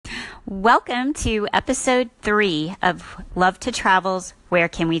Welcome to episode 3 of Love to Travel's Where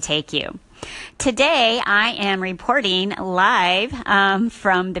Can We Take You? Today I am reporting live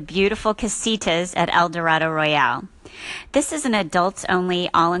from the beautiful Casitas at El Dorado Royale. This is an adults-only,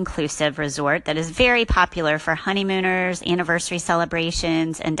 all-inclusive resort that is very popular for honeymooners, anniversary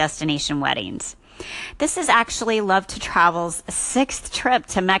celebrations, and destination weddings. This is actually Love to Travel's 6th trip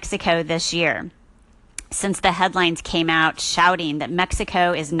to Mexico this year, since the headlines came out shouting that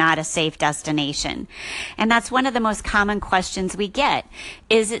Mexico is not a safe destination. And that's one of the most common questions we get.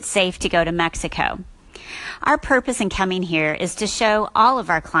 Is it safe to go to Mexico? Our purpose in coming here is to show all of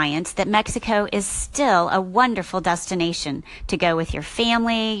our clients that Mexico is still a wonderful destination to go with your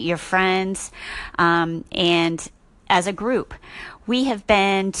family, your friends, and as a group. We have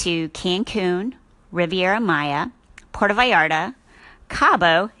been to Cancun, Riviera Maya, Puerto Vallarta,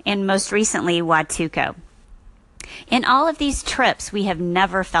 Cabo, and most recently, Huatulco. In all of these trips, we have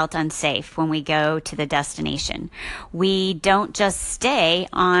never felt unsafe when we go to the destination. We don't just stay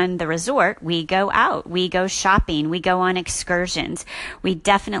on the resort. We go out. We go shopping. We go on excursions. We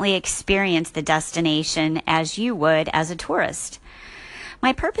definitely experience the destination as you would as a tourist.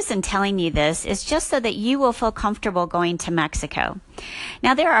 My purpose in telling you this is just so that you will feel comfortable going to Mexico.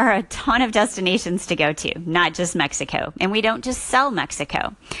 Now, there are a ton of destinations to go to, not just Mexico, and we don't just sell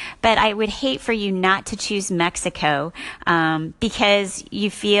Mexico. But I would hate for you not to choose Mexico because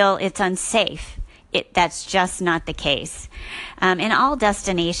you feel it's unsafe. That's just not the case. In all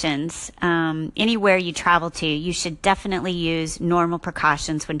destinations, anywhere you travel to, you should definitely use normal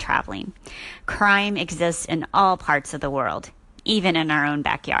precautions when traveling. Crime exists in all parts of the world, even in our own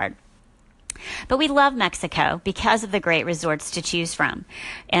backyard. But we love Mexico because of the great resorts to choose from.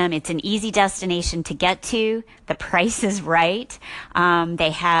 It's an easy destination to get to. The price is right. They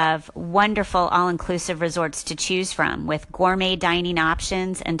have wonderful all-inclusive resorts to choose from with gourmet dining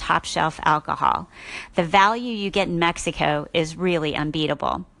options and top-shelf alcohol. The value you get in Mexico is really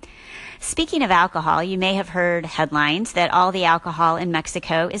unbeatable. Speaking of alcohol, you may have heard headlines that all the alcohol in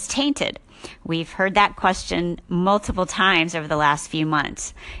Mexico is tainted. We've heard that question multiple times over the last few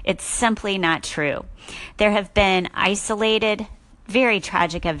months. It's simply not true. There have been isolated, very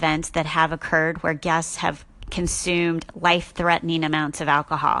tragic events that have occurred where guests have consumed life-threatening amounts of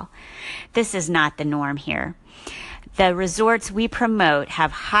alcohol. This is not the norm here. The resorts we promote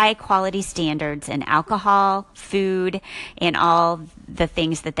have high quality standards in alcohol, food, and all the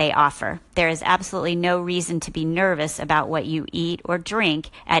things that they offer. There is absolutely no reason to be nervous about what you eat or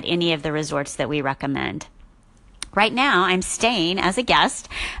drink at any of the resorts that we recommend. Right now, I'm staying as a guest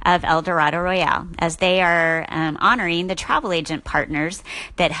of El Dorado Royale as they are honoring the travel agent partners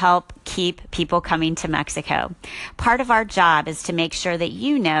that help keep people coming to Mexico. Part of our job is to make sure that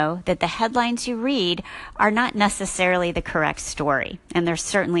you know that the headlines you read are not necessarily the correct story, and they're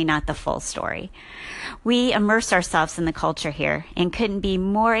certainly not the full story. We immerse ourselves in the culture here and couldn't be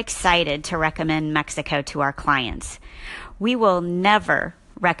more excited to recommend Mexico to our clients. We will never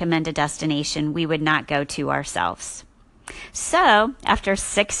recommend a destination we would not go to ourselves. So, after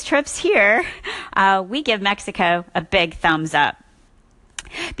 6 trips here, we give Mexico a big thumbs up.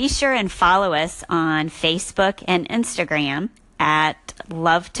 Be sure and follow us on Facebook and Instagram at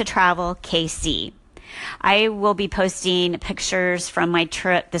Love to Travel KC. I will be posting pictures from my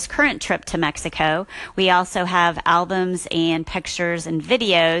trip, this current trip to Mexico. We also have albums and pictures and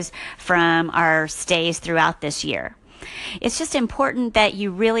videos from our stays throughout this year. It's just important that you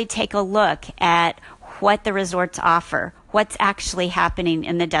really take a look at what the resorts offer, what's actually happening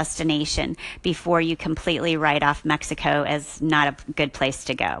in the destination before you completely write off Mexico as not a good place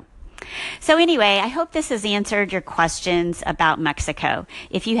to go. So anyway, I hope this has answered your questions about Mexico.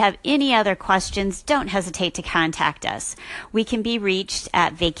 If you have any other questions, don't hesitate to contact us. We can be reached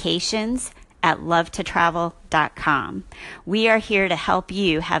at vacations@lovetotravel.com. We are here to help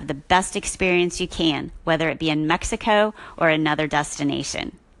you have the best experience you can, whether it be in Mexico or another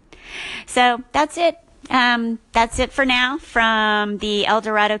destination. So that's it. That's it for now from the El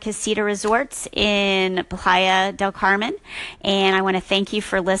Dorado Casita Resorts in Playa del Carmen. And I want to thank you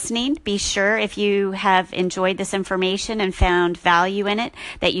for listening. Be sure if you have enjoyed this information and found value in it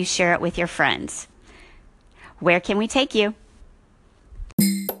that you share it with your friends. Where can we take you?